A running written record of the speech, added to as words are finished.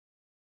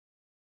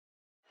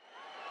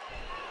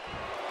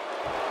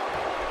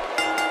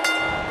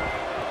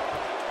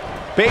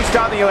Based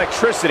on the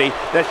electricity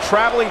that's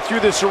traveling through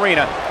this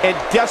arena and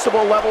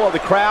decibel level of the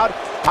crowd,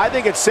 I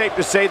think it's safe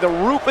to say the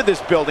roof of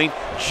this building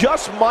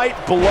just might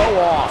blow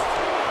off.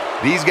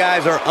 These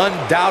guys are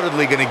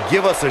undoubtedly going to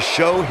give us a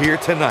show here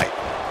tonight.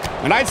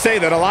 And I'd say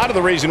that a lot of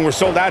the reason we're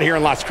sold out here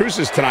in Las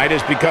Cruces tonight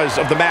is because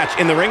of the match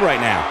in the ring right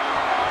now.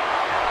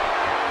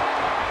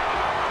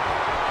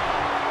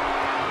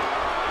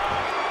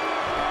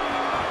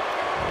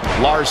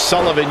 Lars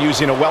Sullivan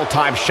using a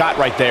well-timed shot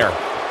right there.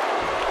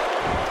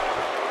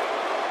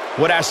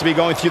 What has to be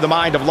going through the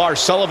mind of Lars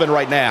Sullivan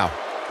right now?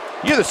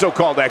 You're the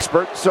so-called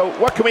expert, so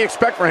what can we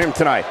expect from him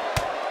tonight?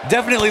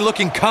 Definitely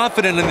looking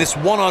confident in this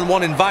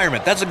one-on-one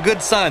environment. That's a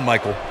good sign,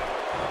 Michael.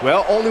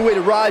 Well, only way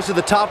to rise to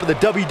the top of the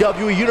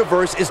WWE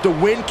Universe is to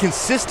win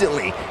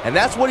consistently, and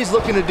that's what he's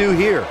looking to do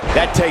here.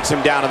 That takes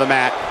him down to the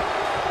mat.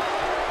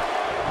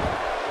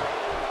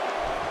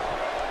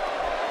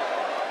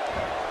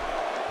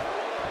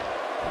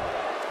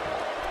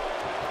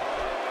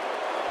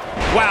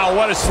 Wow,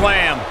 what a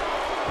slam.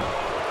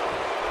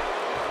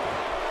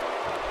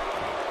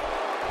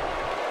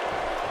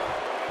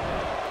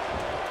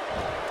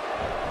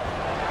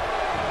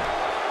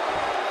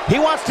 He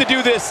wants to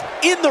do this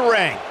in the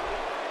ring.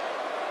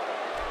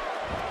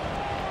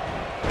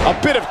 A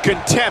bit of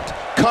contempt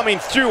coming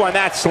through on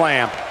that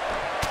slam.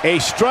 A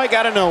strike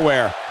out of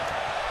nowhere.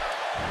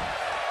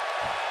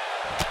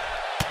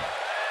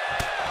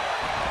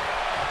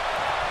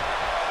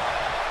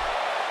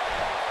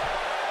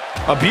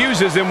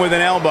 Abuses him with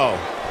an elbow.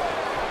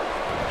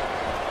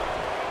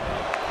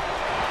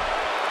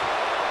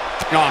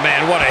 Oh,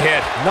 man, what a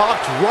hit.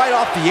 Knocked right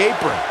off the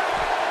apron.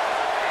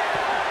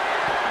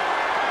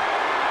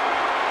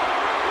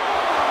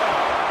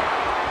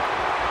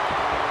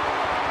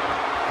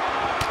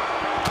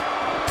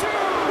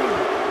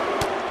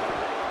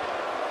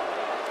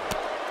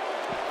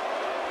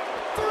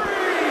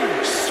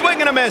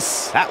 Swing and a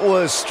miss. That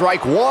was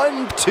strike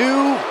 1, 2,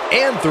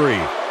 and 3.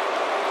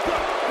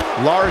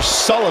 Lars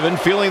Sullivan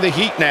feeling the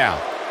heat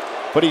now.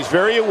 But he's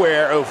very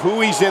aware of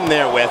who he's in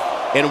there with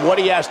and what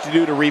he has to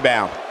do to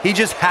rebound. He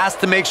just has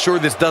to make sure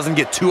this doesn't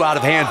get too out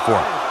of hand for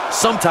him.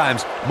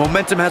 Sometimes,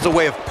 momentum has a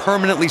way of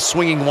permanently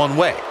swinging one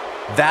way.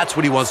 That's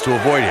what he wants to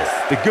avoid here.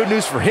 The good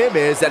news for him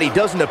is that he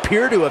doesn't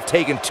appear to have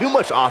taken too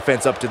much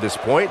offense up to this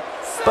point,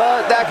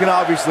 but that can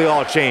obviously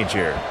all change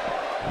here.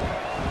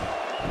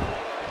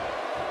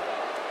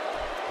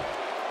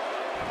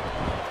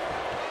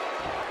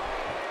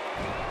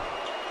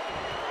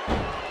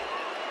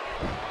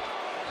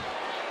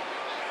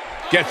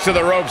 Gets to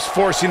the ropes,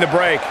 forcing the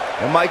break.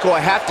 And Michael, I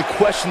have to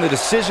question the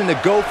decision to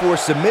go for a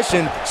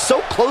submission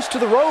so close to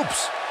the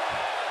ropes.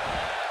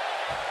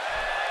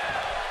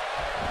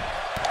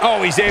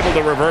 Oh, he's able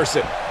to reverse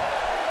it.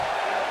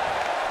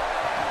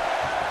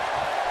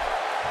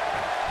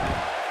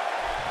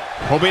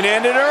 Hoping to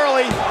end it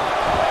early.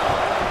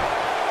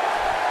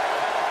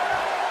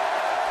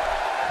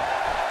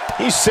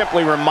 He's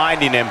simply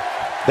reminding him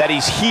that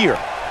he's here.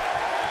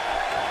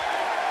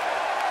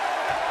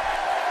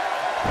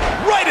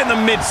 Right in the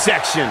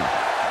midsection.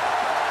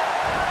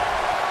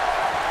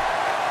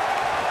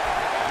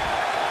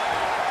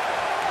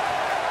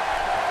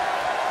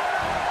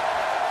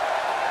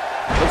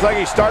 Looks like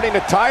he's starting to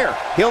tire.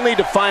 He'll need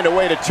to find a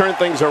way to turn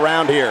things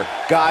around here.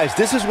 Guys,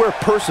 this is where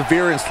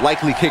perseverance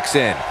likely kicks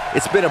in.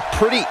 It's been a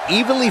pretty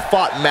evenly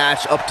fought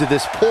match up to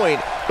this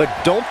point, but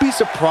don't be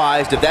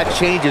surprised if that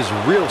changes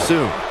real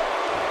soon.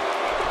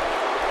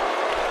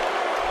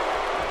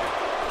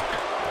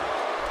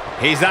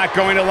 He's not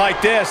going to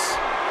like this.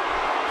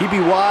 He'd be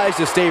wise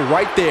to stay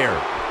right there.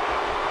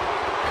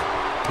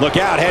 Look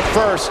out, head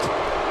first.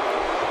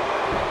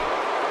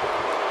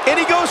 And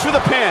he goes for the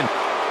pin.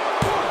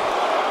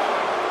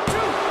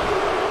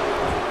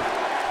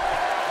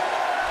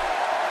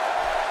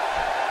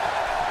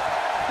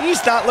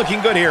 He's not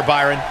looking good here,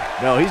 Byron.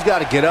 No, he's got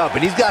to get up,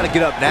 and he's got to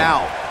get up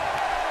now.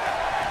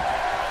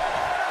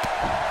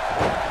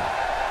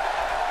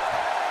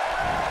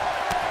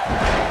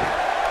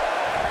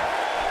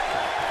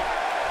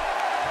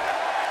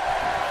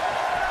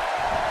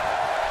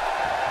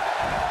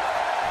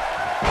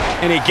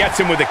 And he gets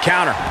him with the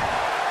counter.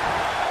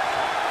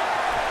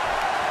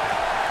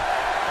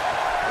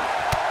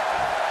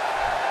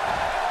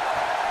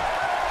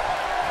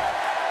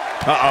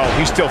 Uh-oh,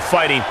 he's still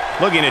fighting,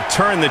 looking to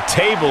turn the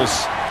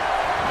tables.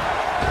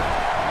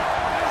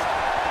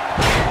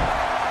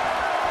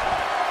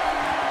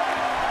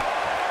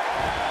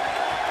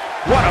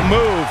 What a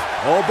move.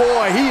 Oh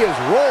boy, he is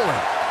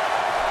rolling.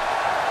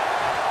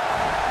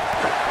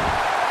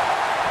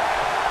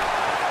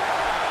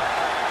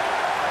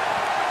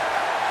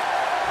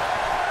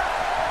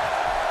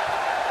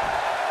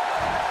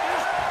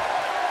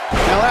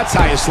 Now that's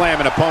how you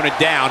slam an opponent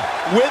down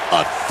with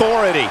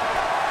authority.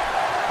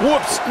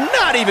 Whoops,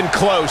 not even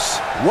close.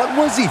 What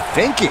was he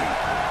thinking?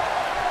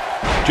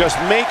 Just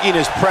making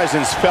his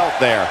presence felt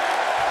there.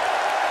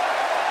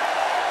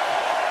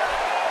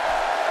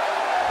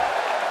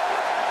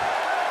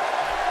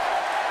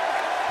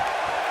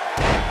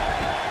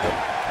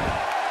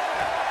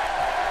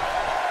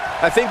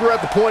 I think we're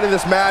at the point in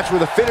this match where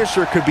the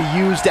finisher could be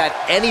used at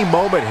any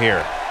moment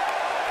here.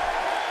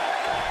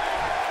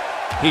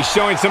 He's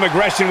showing some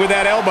aggression with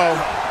that elbow.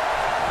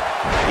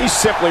 He's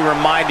simply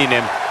reminding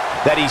him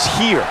that he's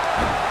here.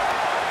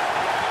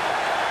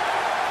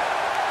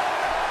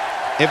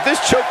 If this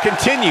choke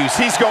continues,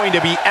 he's going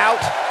to be out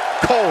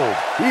cold.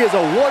 He is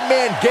a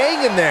one-man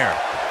gang in there.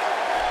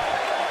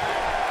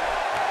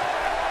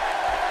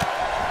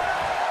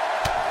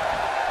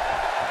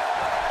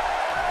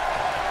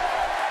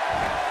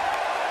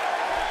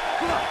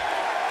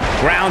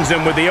 Grounds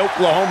him with the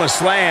Oklahoma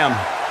slam.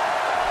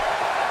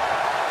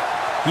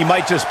 He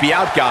might just be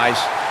out, guys.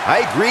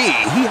 I agree.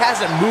 He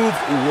hasn't moved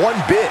one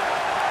bit.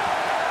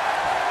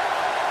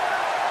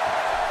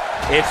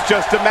 It's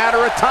just a matter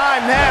of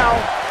time now.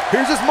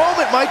 Here's his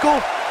moment,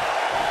 Michael.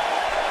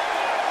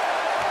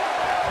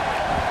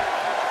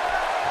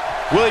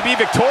 Will he be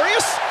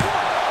victorious?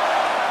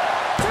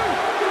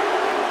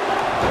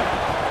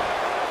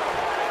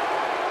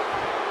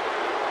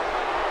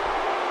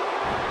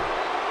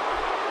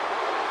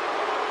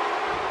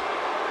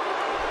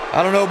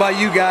 I don't know about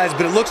you guys,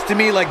 but it looks to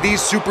me like these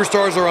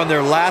superstars are on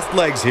their last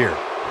legs here.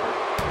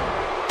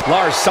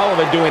 Lars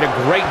Sullivan doing a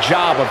great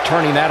job of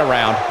turning that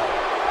around.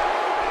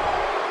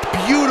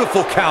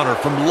 Beautiful counter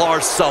from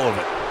Lars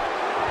Sullivan.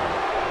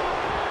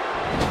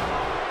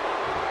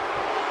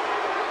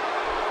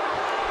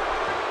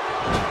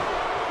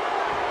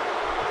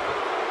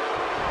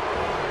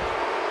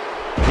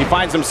 He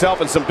finds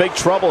himself in some big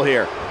trouble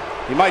here.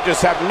 He might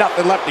just have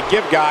nothing left to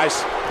give,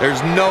 guys.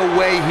 There's no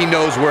way he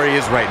knows where he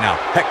is right now.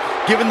 Heck,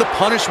 given the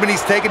punishment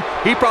he's taken,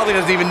 he probably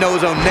doesn't even know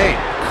his own name.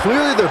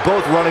 Clearly, they're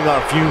both running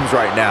on fumes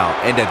right now,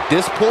 and at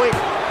this point,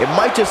 it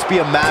might just be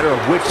a matter of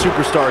which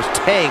superstar's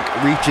tank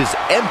reaches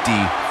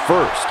empty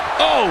first.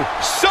 Oh,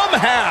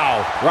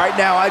 somehow! Right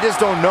now, I just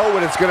don't know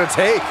what it's going to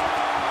take.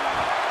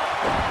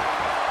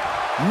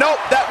 Nope,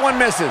 that one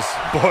misses.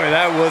 Boy,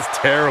 that was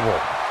terrible.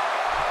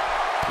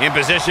 In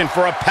position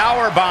for a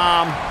power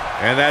bomb.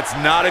 And that's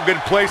not a good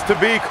place to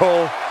be,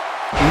 Cole.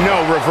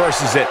 No,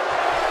 reverses it.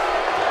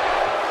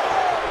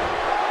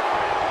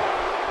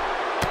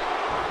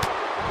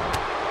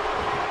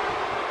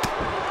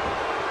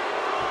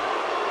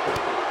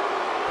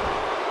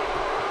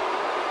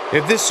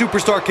 If this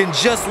superstar can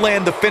just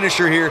land the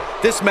finisher here,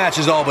 this match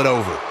is all but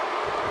over.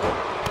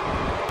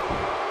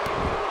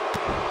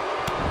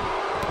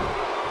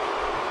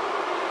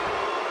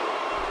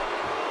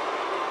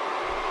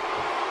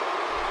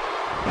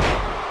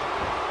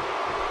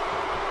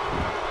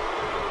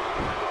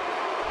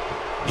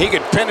 He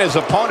could pin his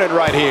opponent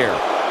right here.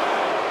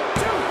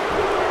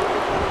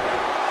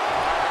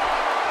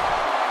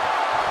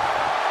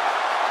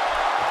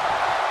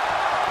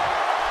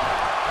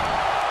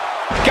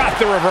 Got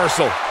the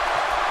reversal.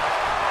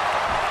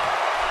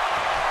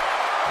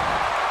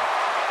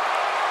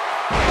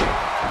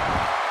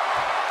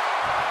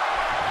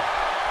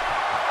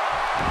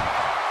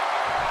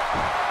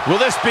 Will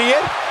this be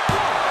it?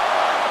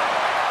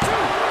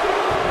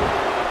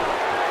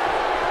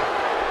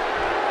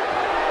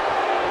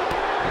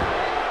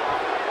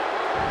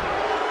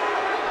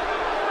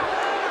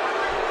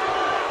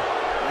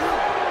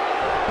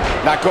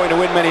 Not going to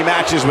win many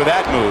matches with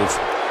that move.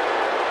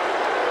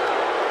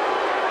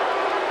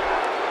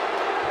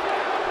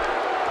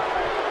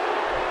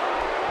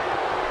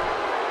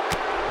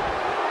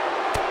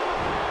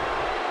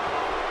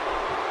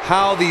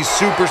 How these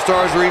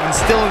superstars are even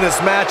still in this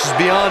match is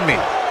beyond me,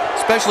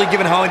 especially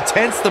given how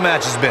intense the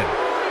match has been.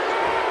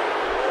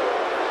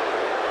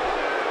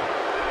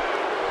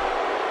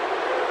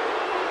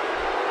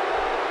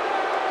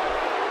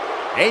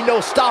 Ain't no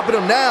stopping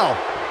him now.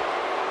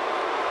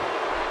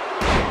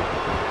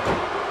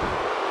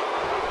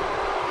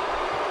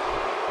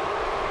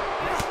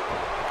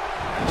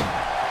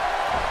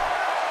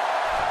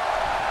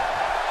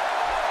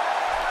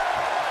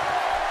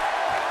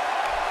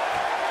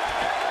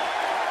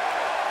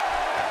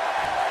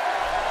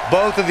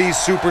 Both of these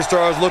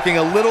superstars looking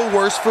a little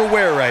worse for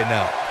wear right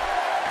now.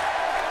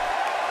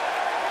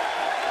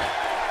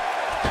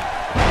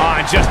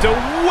 On just a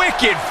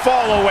wicked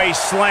fall-away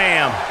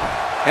slam.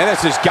 And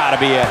this has got to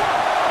be it.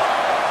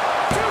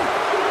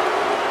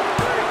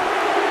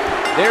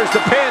 There's the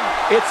pin.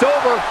 It's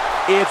over.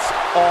 It's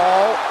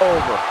all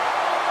over.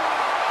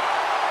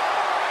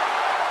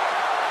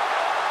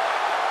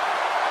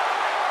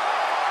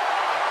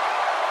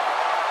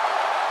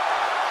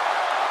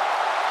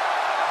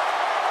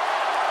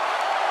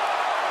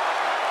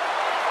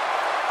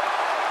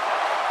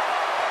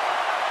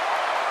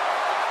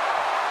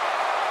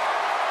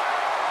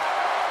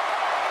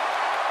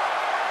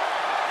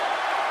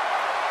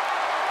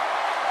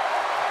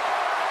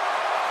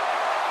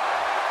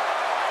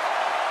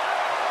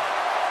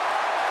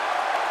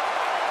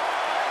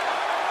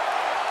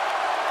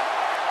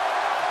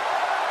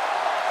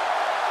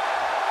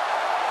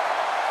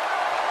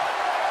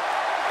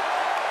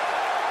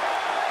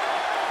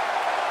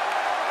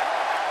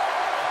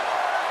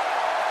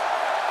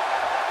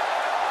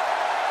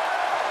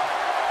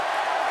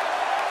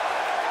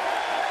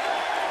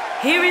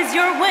 Here is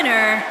your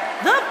winner,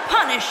 The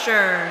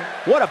Punisher.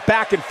 What a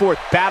back-and-forth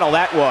battle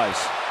that was.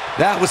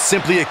 That was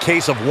simply a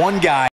case of one guy